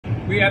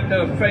We at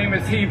the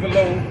famous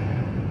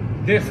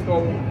Hevelo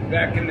disco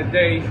back in the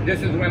day.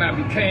 This is when I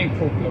became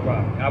Coke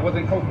LaRock. I was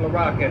in Coke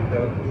LaRock at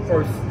the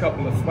first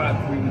couple of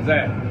spots we was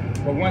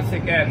at. But once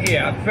it got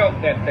here, I felt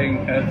that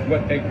thing as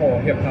what they call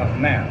hip-hop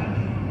now.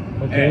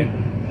 Okay.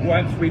 And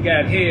once we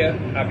got here,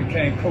 I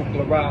became Coke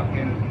LaRock,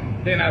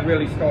 and then I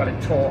really started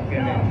talking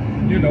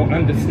and, you know,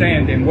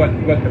 understanding what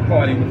the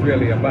party was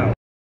really about.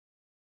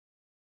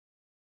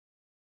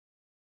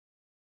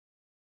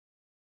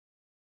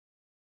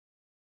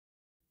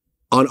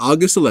 On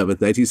August 11th,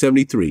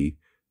 1973,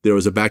 there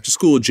was a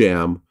back-to-school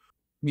jam.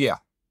 Yeah.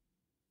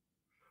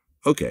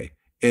 Okay.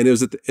 And it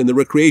was in the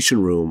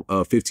recreation room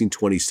of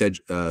 1520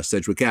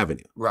 Sedgwick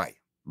Avenue. Right.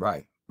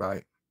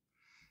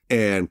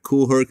 And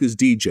Kool Herc is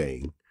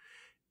DJing.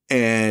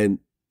 And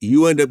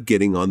you end up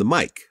getting on the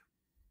mic.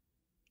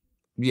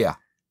 Yeah.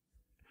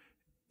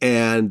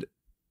 And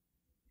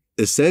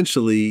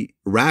essentially,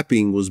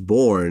 rapping was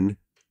born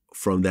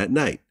from that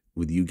night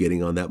with you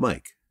getting on that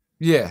mic.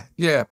 Yeah.